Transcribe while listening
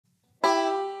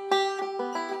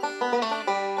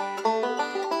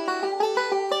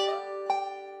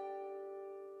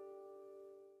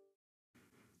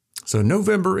So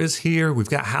November is here. We've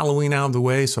got Halloween out of the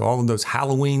way. So all of those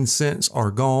Halloween scents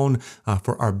are gone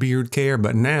for our beard care.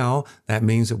 But now that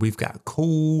means that we've got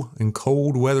cool and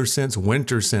cold weather scents,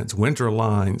 winter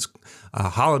lines,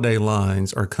 holiday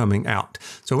lines are coming out.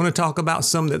 So I want to talk about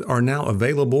some that are now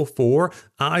available for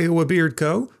Iowa Beard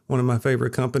Co., one of my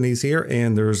favorite companies here.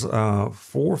 And there's 4,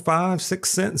 5, 6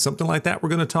 scents, something like that we're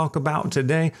going to talk about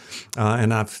today.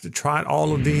 And I've tried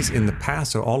all of these in the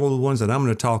past. So all of the ones that I'm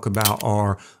going to talk about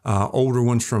are older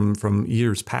ones from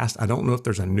years past. I don't know if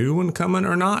there's a new one coming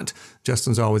or not.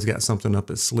 Justin's always got something up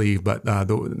his sleeve, but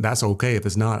that's okay if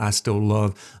it's not. I still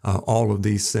love all of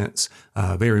these scents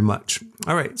very much.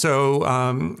 All right, so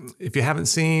if you haven't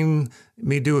seen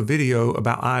me do a video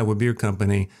about Iowa Beard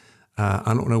Company,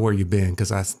 I don't know where you've been,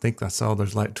 because I think I saw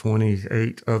there's like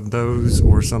 28 of those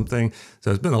or something. So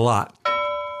it's been a lot.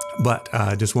 But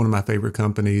just one of my favorite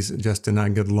companies. Justin and I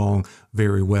get along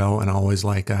very well, and I always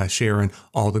like sharing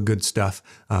all the good stuff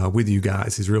with you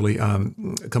guys. He's really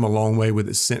come a long way with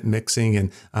his scent mixing,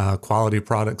 and quality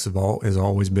products has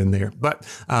always been there. But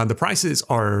the prices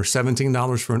are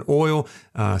 $17 for an oil,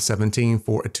 $17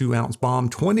 for a 2-ounce balm,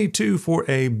 $22 for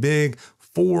a big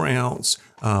 4-ounce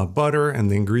butter,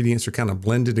 and the ingredients are kind of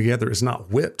blended together. It's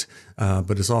not whipped,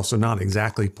 but it's also not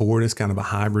exactly poured. It's kind of a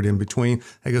hybrid in between.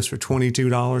 That goes for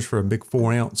 $22 for a big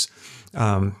 4-ounce.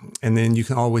 And then you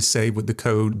can always save with the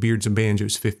code Beards and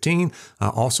Banjos 15.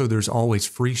 Also, there's always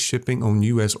free shipping on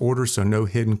U.S. orders, so no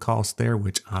hidden cost there,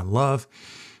 which I love.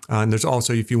 And there's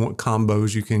also, if you want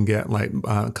combos, you can get like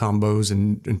combos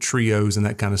and trios and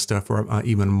that kind of stuff for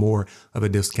even more of a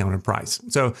discounted price.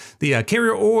 So the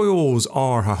carrier oils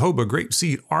are jojoba,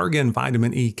 grapeseed, argan,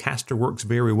 vitamin E. Castor works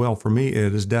very well for me.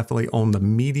 It is definitely on the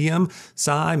medium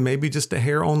side, maybe just a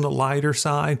hair on the lighter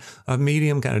side of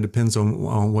medium. Kind of depends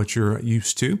on what you're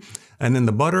used to. And then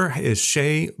the butter is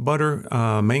shea butter,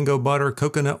 mango butter,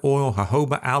 coconut oil,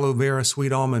 jojoba, aloe vera,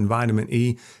 sweet almond, vitamin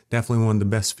E. Definitely one of the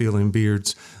best feeling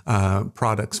beards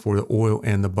products for the oil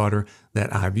and the butter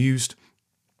that I've used.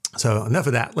 So enough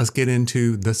of that. Let's get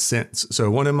into the scents. So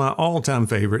one of my all-time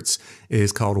favorites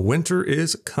is called Winter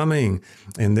is Coming.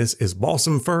 And this is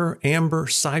balsam fir, amber,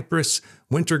 cypress,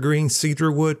 wintergreen,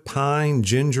 cedarwood, pine,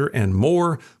 ginger, and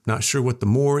more. Not sure what the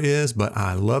more is, but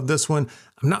I love this one.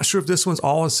 I'm not sure if this one's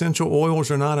all essential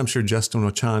oils or not. I'm sure Justin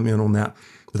will chime in on that.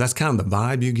 But that's kind of the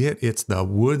vibe you get. It's the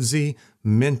woodsy,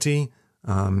 minty,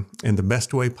 in the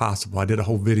best way possible. I did a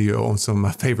whole video on some of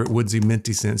my favorite woodsy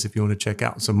minty scents if you want to check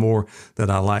out some more that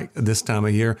I like this time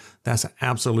of year. That's an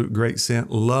absolute great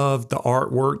scent. Love the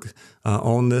artwork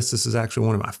on this. This is actually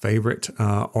one of my favorite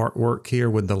artwork here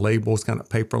with the labels, kind of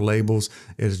paper labels.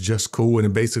 It's just cool.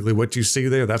 And basically what you see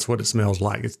there, that's what it smells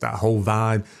like. It's that whole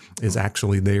vibe is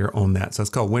actually there on that. So it's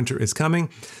called Winter is Coming.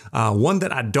 One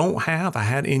that I don't have, I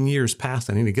had in years past,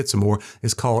 I need to get some more,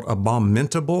 is called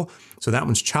Abominable. So that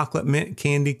one's chocolate mint,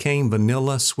 candy cane,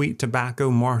 vanilla, sweet tobacco,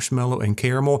 marshmallow, and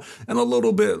caramel, and a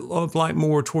little bit of like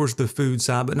more towards the food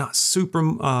side, but not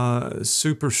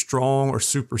super strong or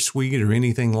super sweet or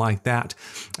anything like that.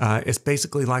 It's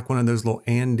basically like one of those little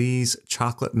Andes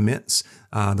chocolate mints,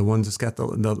 the ones that's got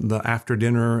the after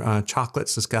dinner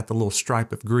chocolates that's got the little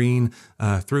stripe of green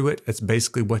through it. It's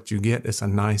basically what you get. It's a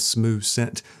nice smooth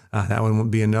scent. That one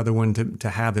would be another one to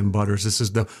have in butters. This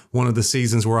is one of the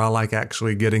seasons where I like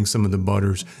actually getting some of the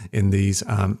butters in these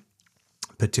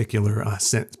particular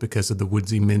scents because of the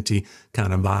woodsy minty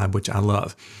kind of vibe, which I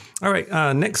love. All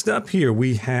right, next up here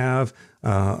we have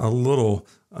a little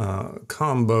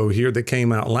combo here that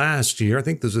came out last year. I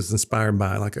think this was inspired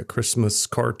by like a Christmas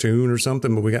cartoon or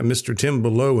something, but we got Mr. 10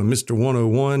 Below and Mr.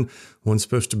 101. One's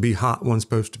supposed to be hot, one's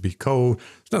supposed to be cold.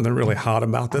 There's nothing really hot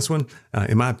about this one,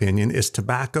 in my opinion. It's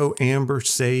tobacco, amber,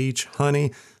 sage,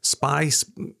 honey, spice,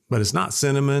 but it's not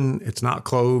cinnamon, it's not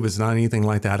clove, it's not anything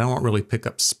like that. I don't really pick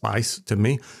up spice to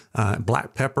me.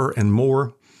 Black pepper and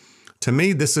more. To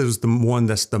me, this is the one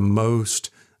that's the most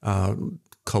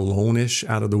cologne-ish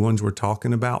out of the ones we're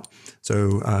talking about.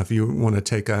 So if you want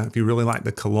to if you really like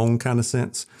the cologne kind of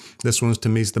scents, this one's to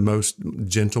me is the most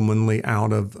gentlemanly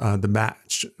out of the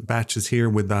batches here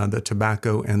with the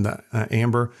tobacco and the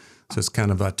amber. So it's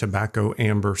kind of a tobacco,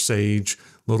 amber, sage,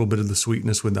 a little bit of the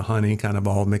sweetness with the honey kind of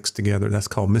all mixed together. That's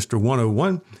called Mr.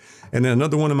 101. And then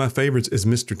another one of my favorites is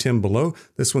Mr. 10 Below.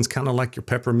 This one's kind of like your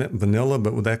peppermint vanilla,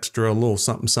 but with extra a little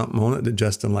something on it that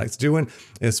Justin likes doing.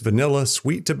 It's vanilla,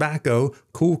 sweet tobacco,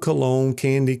 cool cologne,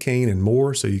 candy cane, and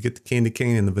more. So you get the candy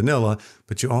cane and the vanilla,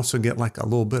 but you also get like a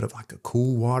little bit of like a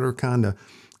cool water kind of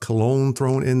cologne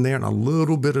thrown in there, and a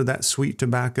little bit of that sweet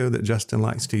tobacco that Justin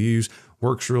likes to use.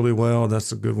 Works really well.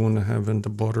 That's a good one to have into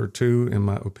butter too, in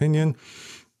my opinion.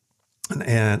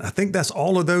 And I think that's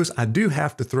all of those. I do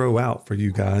have to throw out for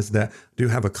you guys that do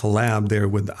have a collab there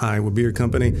with the Iowa Beer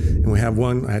Company. And we have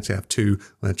one, I actually have two,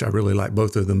 which I really like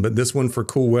both of them. But this one for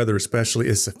cool weather especially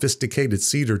is Sophisticated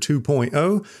Cedar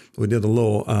 2.0. We did a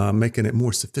little making it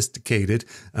more sophisticated,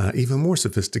 even more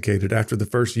sophisticated after the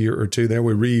first year or two there.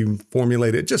 We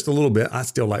reformulated it just a little bit. I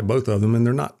still like both of them, and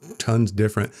they're not tons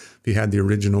different if you had the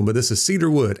original. But this is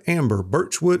cedarwood, amber,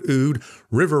 birchwood oud,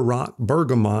 river rock,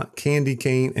 bergamot, candy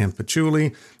cane, and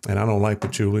patchouli. And I don't like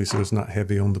patchouli, so it's not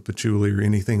heavy on the patchouli or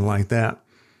anything like that.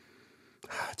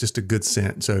 Just a good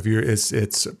scent. So if you're,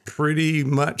 it's pretty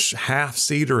much half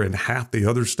cedar and half the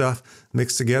other stuff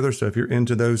mixed together. So if you're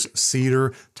into those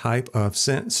cedar type of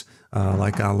scents,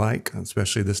 like I like,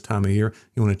 especially this time of year,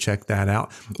 you want to check that out.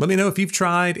 Let me know if you've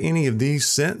tried any of these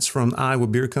scents from Iowa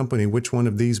Beer Company, which one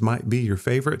of these might be your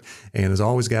favorite. And as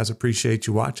always, guys, appreciate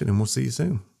you watching, and we'll see you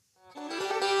soon.